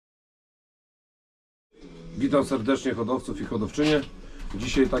Witam serdecznie hodowców i hodowczynie.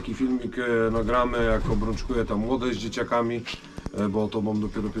 Dzisiaj taki filmik nagramy, jak obrączkuję tam młode z dzieciakami, bo to mam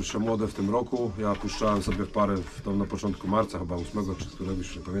dopiero pierwsze młode w tym roku. Ja puszczałem sobie w parę tam na początku marca, chyba 8 czy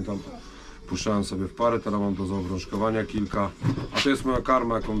któregoś, nie pamiętam. Puszczałem sobie w parę, teraz mam do zaobrączkowania kilka. A to jest moja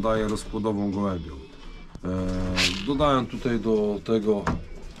karma, jaką daję rozpłodową gołębiom. Dodałem tutaj do tego,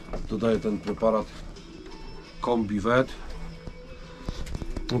 dodaję ten preparat Kombi Vet.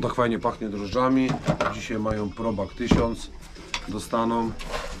 No tak fajnie pachnie drożdżami. Dzisiaj mają Probak 1000. Dostaną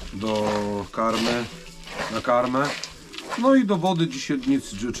do karmy, na karmę. No i do wody dzisiaj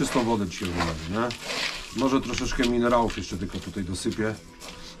nic, czystą wodę dzisiaj wylewam, nie? Może troszeczkę minerałów jeszcze tylko tutaj dosypię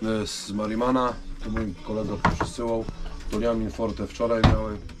z Marimana. Tu mój kolega przesyłał. Toliamin Forte wczoraj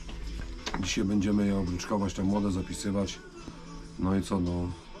miały. Dzisiaj będziemy je obrączkować, tam młode zapisywać. No i co, no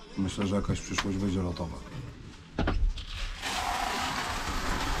myślę, że jakaś przyszłość będzie lotowa.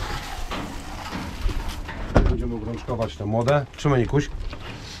 Będziemy obrączkować te młode. Trzymaj, Nikuś.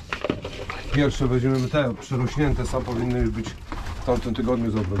 Pierwsze weźmiemy te przerośnięte, sam powinny już być w tamtym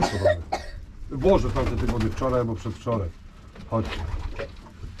tygodniu zaobrączkowane. Boże, w tamtym tygodniu, wczoraj albo przedwczoraj. Chodźcie.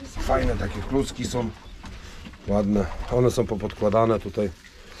 Fajne takie kluski są. Ładne. One są popodkładane tutaj.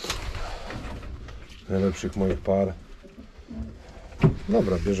 Najlepszych moich par.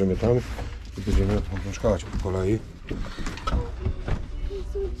 Dobra, bierzemy tam i będziemy obrączkować po kolei.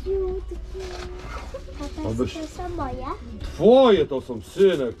 To są moje? Twoje to są,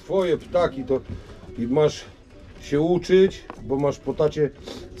 synek, twoje ptaki to i masz się uczyć, bo masz po tacie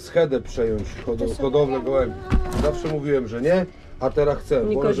schedę przejąć, hodowlę gołębi. Zawsze mówiłem, że nie, a teraz chcę,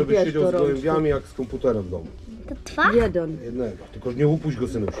 wolę, żebyś siedział z gołębiami jak z komputerem w domu. To dwa? Jednego, tylko nie upuść go,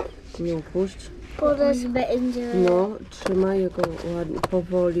 synuś. Nie upuść. Teraz będzie... No, trzymaj go ładnie,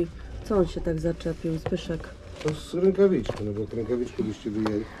 powoli. Co on się tak zaczepił, Zbyszek? To z rękawiczki, no bo rękawiczkę byście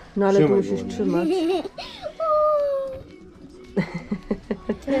wyjęli. No ale Trzymaj tu musisz go, trzymać.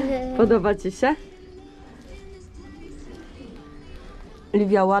 Podoba ci się?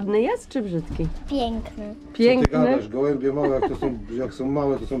 Liwia, ładny jest czy brzydki? Piękny. Co ty Piękny? gadasz? Gołębie małe, jak są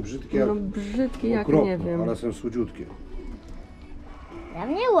małe, to są brzydkie jak No brzydki jak okropne, nie wiem. ale są słodziutkie. Dla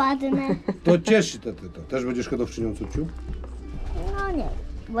mnie ładne. To ciesz się to. Też będziesz hodowczynią, córciu? No nie,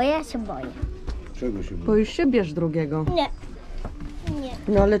 bo ja się boję. Czego się boisz? Boisz się, bierz drugiego. Nie. Nie.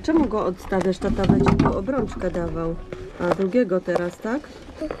 No ale czemu go odstawiasz? Tata będzie tu obrączkę dawał. A drugiego teraz, tak?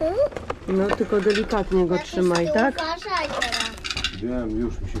 No tylko delikatnie go trzymaj, tak? Uważaj teraz. Wiem,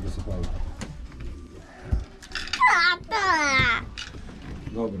 już mi się wysypało.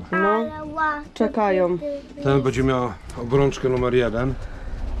 Dobra. No, czekają. Ten będzie miał obrączkę numer 1.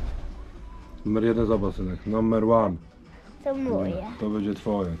 Numer 1, zobacz, synek. Numer 1. To moje. To będzie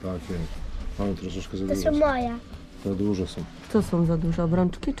twoje, tak jest. Mamy troszeczkę za To dużo. są moje. Za dużo są. Co są za duże?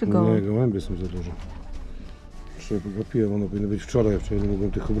 Obrączki czy Nie, gołąb? gołębie są za dużo. Wczoraj pogapiłem, one powinny być wczoraj, wczoraj nie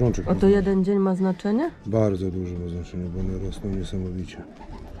mogłem tych obrączek. O to jeden dzień ma znaczenie? Bardzo duże ma znaczenie, bo one rosną niesamowicie.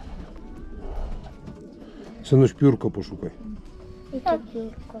 Synuś, piórko poszukaj. Jakie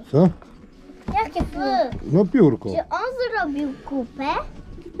piórko? Co? Jakie piórko? No piórko. Czy on zrobił kupę?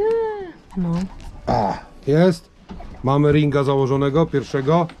 No. A, jest. Mamy ringa założonego,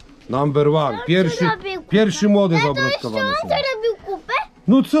 pierwszego. Number 1. Pierwszy młody zaobrączkowany. Czy on zrobił kupę?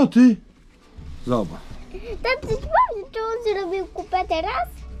 No co ty? Zobacz. Tatuś, czy on zrobił kupę teraz?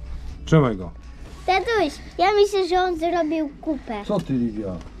 Trzymaj go. Tatuś, ja myślę, że on zrobił kupę. Co ty,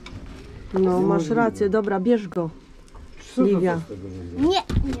 Liwia? No, masz rację, dobra, bierz go. Co Liwia. to z tego, że Nie,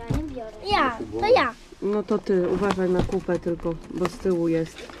 ja nie biorę. Ja, to ja. No to ty, uważaj na kupę tylko, bo z tyłu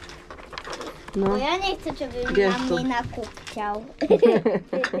jest. Bo No, ja nie chcę, żeby Wiesz na to. mnie nakupciał.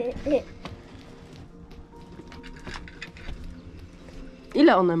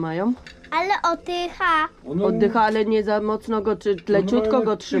 ile one mają? Ale otycha. One Oddycha, ale nie za mocno go, czy leciutko mają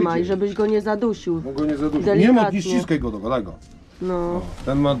go jak trzymaj, tydzień. żebyś go nie zadusił. Mogą nie za dużo. Nie, Delikatnie. nie ściskaj go, daj go. No,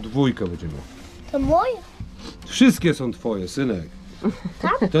 Ten ma 2 będzie miał. To mój? Wszystkie są twoje, synek.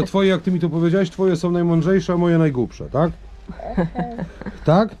 Te twoje, jak ty mi to powiedziałeś, twoje są najmądrzejsze, a moje najgłupsze, tak?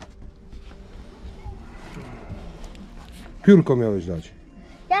 Tak? Piórko miałeś dać.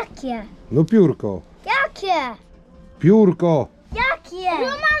 Jakie? No piórko. Jakie? Piórko. Jakie?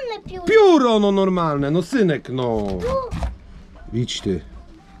 Normalne piórko. Pióro, no normalne, no synek, no. Idź ty.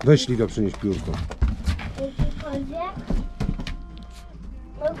 Weź, Liwia, przynieś piórko. Jakiekolwiek?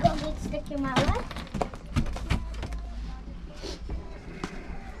 Mogą być takie małe?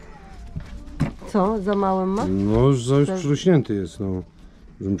 co? Za małym ma? No, już przyrośnięty jest, no.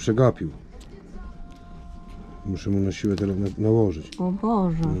 Żebym przegapił. Muszę mu na siłę teraz nałożyć. O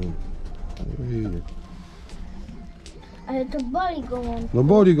Boże. No. Ale to boli gołąb. No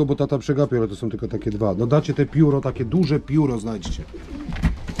boli go, bo tata przegapił, ale to są tylko takie dwa. No dacie te pióro, takie duże pióro znajdźcie.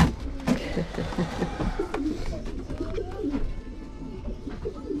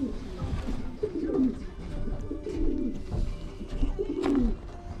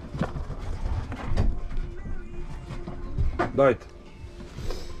 Daj.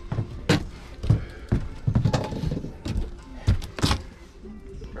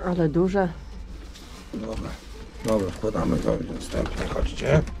 Ale duże. Dobra, wkładamy to następnie,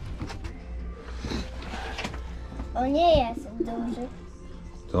 chodźcie. O, nie jest duży.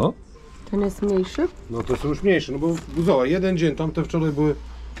 Co? Ten jest mniejszy? No to są już mniejsze, no bo zobacz, jeden dzień, tamte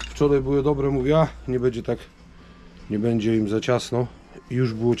wczoraj były dobre, mówię, nie będzie tak, nie będzie im za ciasno i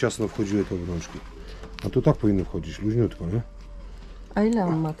już było ciasno, wchodziły te obrączki. A tu tak powinno wchodzić, luźniutko, nie? A ile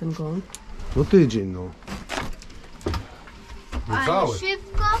on ma ten gołąb? No tydzień, no. No Ale cały.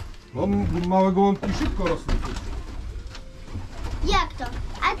 szybko? No małe gołąbki szybko rosną. Jak to?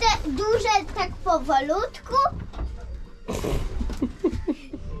 A te duże tak powolutku?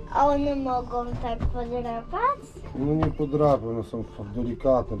 A one mogą tak podrapać? No nie podrapią, no są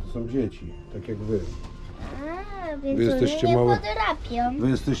delikatne, to są dzieci, tak jak wy. A, więc Wy one jesteście nie małe. podrapią. Wy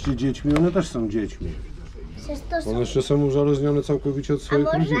jesteście dziećmi, one też są dziećmi. Przecież to są... One jeszcze są uzależnione całkowicie od A swoich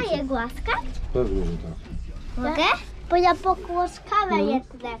można rodziców. je głaskać? Pewnie, że tak. Mogę? Bo ja pokłoskałam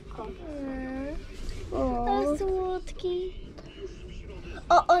jednego. To jest słodki.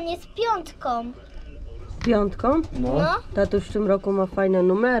 O, on jest piątką. Piątką? No. No. Tatuś w tym roku ma fajne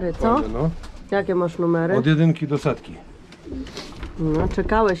numery, co? Fajnie, no. Jakie masz numery? Od 1 do 100. No,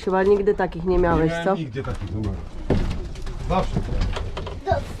 czekałeś, chyba nigdy takich nie miałeś, co? Nigdy takich numerów. Zawsze.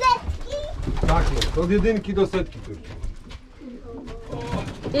 Do setki? Tak, no. Od 1 do 100 tylko.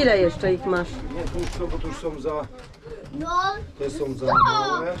 Ile jeszcze ich masz? Nie, to już są, bo to już są za... No. Te są za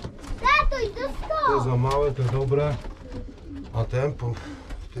małe. Tatuś, do Te 100. za małe, te dobre. A ten po...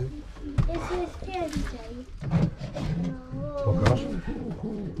 Ty? Jeszcze jest więcej. Pokaż.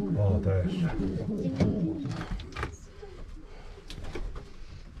 O, też.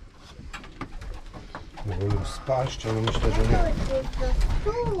 Mogą już spaść, ale myślę, że nie.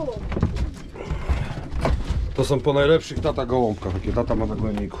 Do 100. To są po najlepszych tata gołąbkach, jakie tata ma na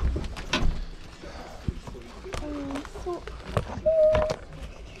gołębniku.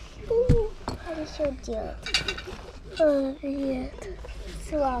 Ale się oddziela. O, nie.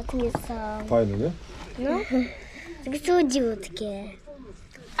 Słodkie są. Fajne, nie? No. Tak słodziutkie.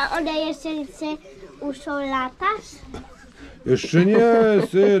 A one jeszcze chce uszą latać? Jeszcze nie,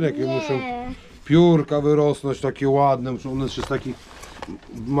 synek, muszą Nie. piórka wyrosnąć, takie ładne, muszą one się z takich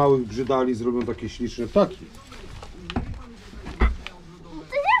małych brzydali zrobią takie śliczne ptaki.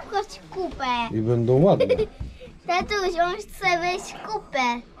 To jakoś kupę. I będą ładne. Tatuś, on chce wejść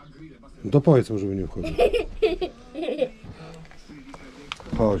kupę. No to powiedz mu, żeby nie wchodził.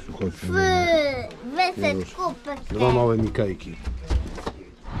 Chodź, tu chodź. Wysać Już. kupę. Dwa małe Mikejki.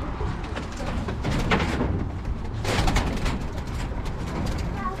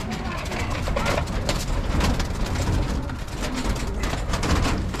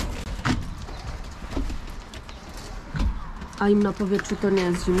 A im na powietrzu to nie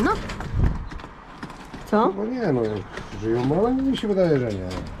jest zimno? Co? No nie, no jak żyją, ale mi się wydaje, że nie.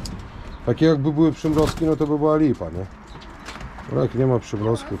 Takie jakby były przymrozki, no to by była lipa, nie? Ale jak nie ma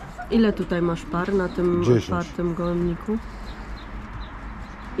przymrozków. Ile tutaj masz par na tym 10. otwartym gołębniku?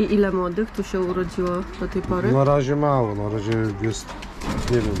 I ile młodych tu się urodziło do tej pory? Na razie mało, na razie jest,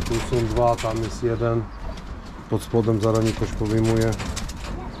 nie wiem, tu są dwa, tam jest jeden. Pod spodem zaraz ktoś podejmuje.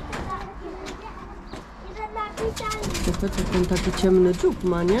 Słuchaj, to ten taki ciemny dziób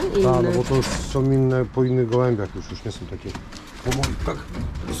ma, nie? A, Inny. no bo to są inne, po innych gołębiach już nie są takie po moich, tak,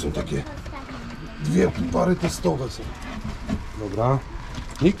 to są takie dwie pary testowe są. Dobra.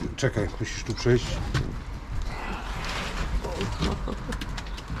 Czekaj, musisz tu przejść.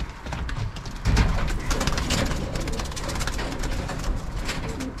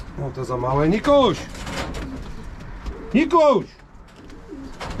 No to za małe. Nikoś! Nikoś!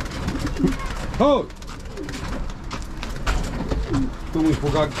 Chodź! Tu mój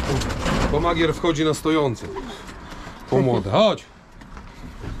pomagier wchodzi na stojący. Po młode. Chodź!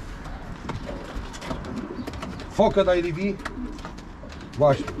 Fokę daj Livi.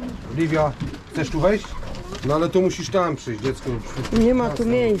 Właśnie. Livia, chcesz tu wejść? No ale to musisz tam przyjść, dziecko. Nie ma tu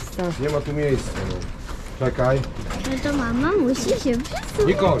miejsca. Nie ma tu miejsca. No. Czekaj. No to mama musi się przesunąć.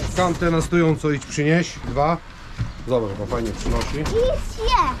 Nikoś, tamte na stojąco idź przynieś. Dwa. Zobacz, bo fajnie przynosi. Jest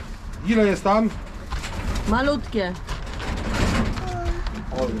je. Ile jest tam? Malutkie.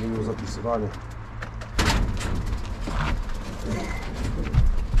 O, nie miał zapisywania.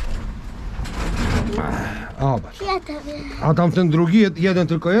 Zobacz. Ja to wiem. A tamten drugi, jeden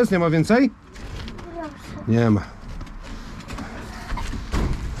tylko jest? Nie ma więcej? Proszę. Nie ma.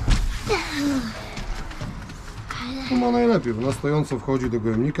 Tu ma najlepiej, bo na stojąco wchodzi do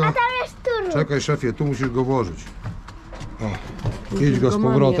gołębnika. Tam jest turbo. Czekaj szefie, tu musisz go włożyć. O. Idź go go z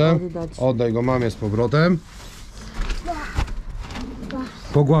mamie powrotem. oddać. Oddaj go mamie z powrotem.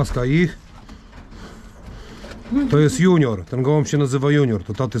 Pogłaskaj ich. To jest junior, ten gołąb się nazywa junior,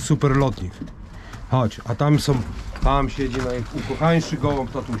 to taty super lotnik. Chodź, a tam siedzi najukochańszy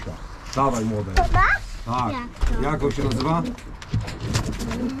gołąb tatusia. Dawaj młode. Tak. Jak on się nazywa?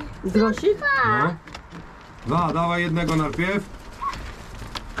 Grosik? No. Dawaj jednego najpierw.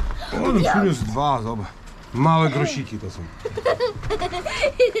 On przyniósł dwa, zobacz. Małe grosiki to są.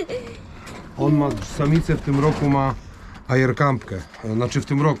 On ma samicę w tym roku, ma ajerkampkę. Znaczy w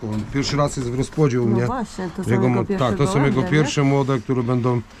tym roku, on pierwszy raz jest w rozpłodzie u mnie. No właśnie, to są jego pierwsze tak, to są jego gołębie, pierwsze młode, które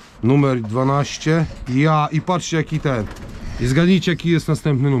będą numer 12. I patrzcie jaki ten. I zgadnijcie jaki jest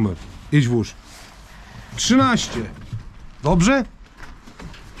następny numer. Idź włóż. 13. Dobrze?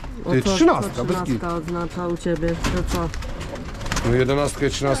 nie? Ty, Co 13, bez 13 oznacza u ciebie, to co? No 11 i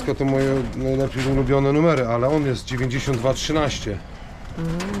 13 to moje najlepiej ulubione numery, ale on jest 92-13.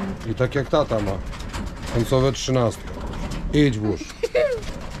 I tak jak tata ma. Końcowe 13. Idź włóż.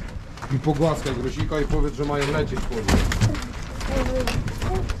 I pogłaskaj grosika i powiedz, że mają lecieć po nim.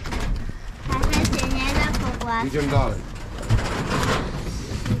 Ale się nie da pogłaskać. Idziemy dalej.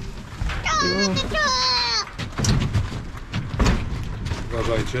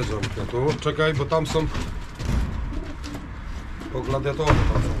 Uważajcie, zamknę tu. Czekaj, bo tam są po gladiatorze,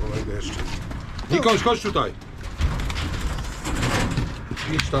 tam są gołębie jeszcze. Nikoś, chodź tutaj.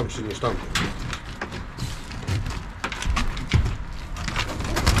 Idź tam, przynieś tam.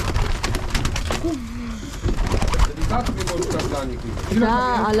 Delikatnie możesz dla nich. Ile Ja,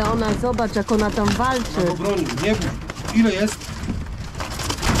 tam jest? ale ona, zobacz jak ona tam walczy. No broni, nie bój. Ile jest?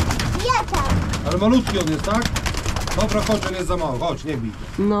 Ja tam. Ale malutki on jest, tak? Dobra, chodź, on jest za mały. Chodź, nie bij.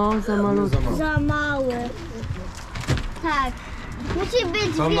 No, za On jest malutki. za mały. Za mały. Tak. Musi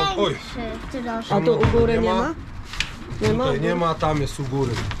być Tam na- oj. większy troszkę. A tu u góry nie ma? Nie ma? Tutaj nie ma, tam jest u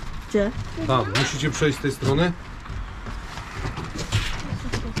góry. Gdzie? Tam, musicie przejść z tej strony.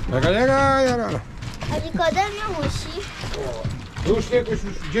 A Nikodem nie musi. Tu już nie, już,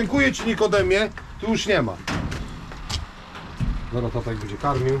 dziękuję ci Nikodemie, tu już nie ma. Zaraz tata będzie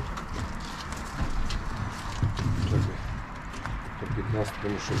karmił. Czekaj. To 15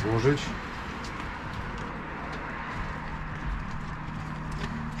 muszę złożyć.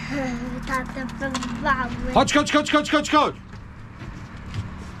 Tata pozbały. Chodź, chodź, chodź, chodź, chodź, chodź!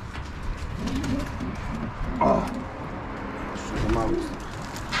 O! Jeszcze za mały jest.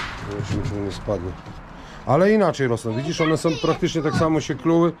 Zobaczymy, czy mu nie spadnie. Ale inaczej rosną. Widzisz, one są praktycznie tak samo się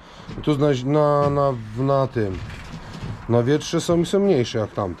kluły. Tu na tym. Na wietrze są i są mniejsze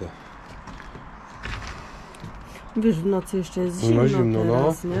jak tamte. Wiesz, w nocy jeszcze jest zimno, No zimno,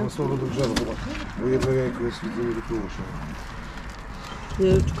 teraz, no. nie? No słowo do drzewa, zobacz. Bo jedno jajko jest, widzę, nie wypłyło się.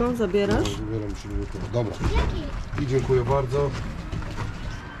 Jajeczko zabierasz? No, wybieram się, nie wypłyło. Dobra. I dziękuję bardzo.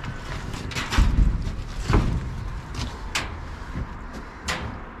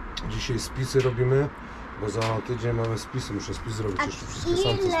 Dzisiaj spisy robimy, bo za tydzień mamy spisy. Muszę spis zrobić, jeszcze wszystkie samce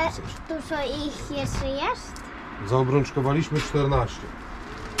Ile spisać. dużo ich jeszcze jest? Zaobrączkowaliśmy 14.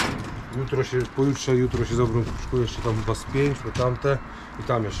 Jutro się zaobrączkuje jeszcze tam chyba z 5, bo tamte i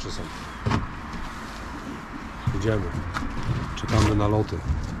tam jeszcze są. Idziemy. Czekamy na loty.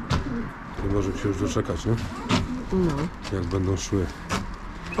 Nie możemy się już doczekać, nie? No. Jak będą szły.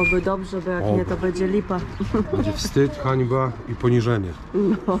 Oby dobrze, bo jak Oby. nie, to będzie lipa. Będzie wstyd, hańba i poniżenie.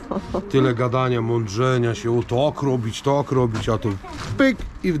 Tyle gadania, mądrzenia się, o tak robić, a tu pyk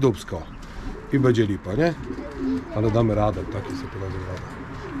i w dupsko. I będzie lipa, nie? Ale damy radę, taki sobie damy radę.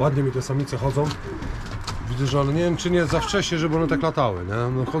 Ładnie mi te samice chodzą. Widzę, że ale nie wiem, czy nie za wcześnie, żeby one tak latały,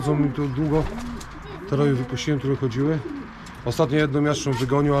 nie? No, chodzą mi tu długo. Teraz je wypuściłem, które chodziły. Ostatnio jedną miaszczą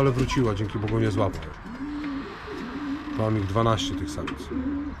wygonił, ale wróciła, dzięki Bogu nie złapał. Mam ich 12 tych samic.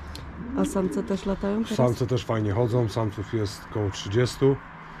 A samce też latają teraz? Samce też fajnie chodzą, samców jest około 30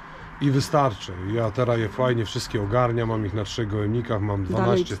 i wystarczy. Ja teraz je fajnie wszystkie ogarniam, mam ich na 3 gołębnikach, mam 12.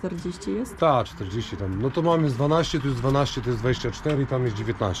 Dalej 40 jest? Tak, 40 tam. No to mamy z 12, tu jest 12, to jest 24 i tam jest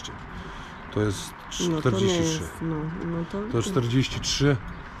 19. To jest 43. No to nie jest, To jest 43.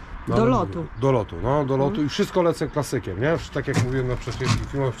 No, Do ale lotu. mówię, do lotu, no do lotu i wszystko lecę klasykiem, nie? Tak jak mówiłem na wcześniejszych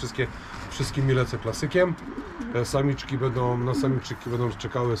filmach, wszystkimi lecę klasykiem. Samiczki na samiczki będą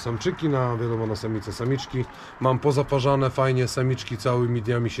czekały samczyki, wiadomo na samice samiczki. Mam pozaparzane fajnie, samiczki całymi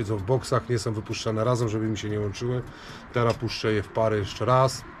dniami siedzą w boksach, nie są wypuszczane razem, żeby mi się nie łączyły. Teraz puszczę je w pary jeszcze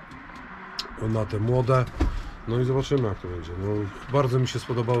raz. na te młode. No i zobaczymy, jak to będzie. No, bardzo mi się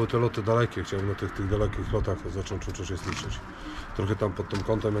spodobały te loty dalekie. Chciałem na tych dalekich lotach zacząć uczestniczyć. Trochę tam pod tym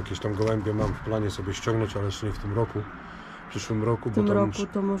kątem jakieś tam gołębie mam w planie sobie ściągnąć, ale jeszcze nie w tym roku. W przyszłym roku. W tym roku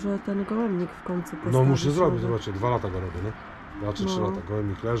to może ten gołębnik w końcu postawić. No muszę zrobić, zobaczcie, 2 lata go robię, nie? 2 czy 3 No. lata.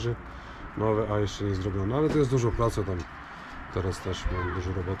 Gołębnik leży, nowy, a jeszcze nie zrobiony. Ale to jest dużo pracy tam. Teraz też mam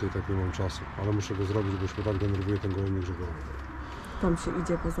dużo roboty i tak nie mam czasu. Ale muszę go zrobić, bo już mnie tak denerwuje ten gołębnik, że go robię. Tam się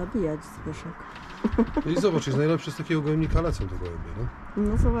idzie pozabijać, Zbyszek. I zobacz, jest najlepsze z takiego gołębnika lecą te gołębie, nie?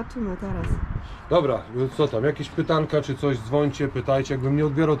 No zobaczymy teraz. Dobra, co tam, jakieś pytanka czy coś, dzwońcie, pytajcie. Jakbym nie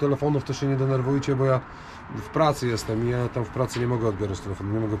odbierał telefonów, to się nie denerwujcie, bo ja w pracy jestem i ja tam w pracy nie mogę odbierać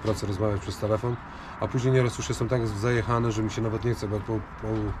telefonu, nie mogę w pracy rozmawiać przez telefon, a później nieraz już jestem tak zajechany, że mi się nawet nie chce, bo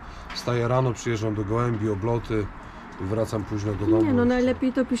wstaję rano, przyjeżdżam do gołębi, obloty i wracam późno do domu. Nie, no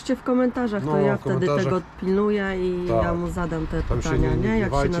najlepiej to piszcie w komentarzach, to No, ja w wtedy komentarzach. tego pilnuję i Tak. ja mu zadam te Tam się pytania, nie?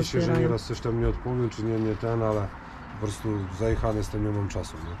 Jak się gniewajcie się, że nazbierają. nieraz coś tam nie odpowiem, czy nie ten, ale po prostu zajechany jestem, nie mam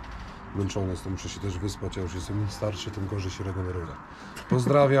czasu, nie? Męczony jestem, muszę się też wyspać, a już jestem im starszy, tym gorzej się regeneruję.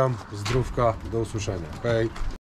 Pozdrawiam, zdrówka, do usłyszenia. Hej!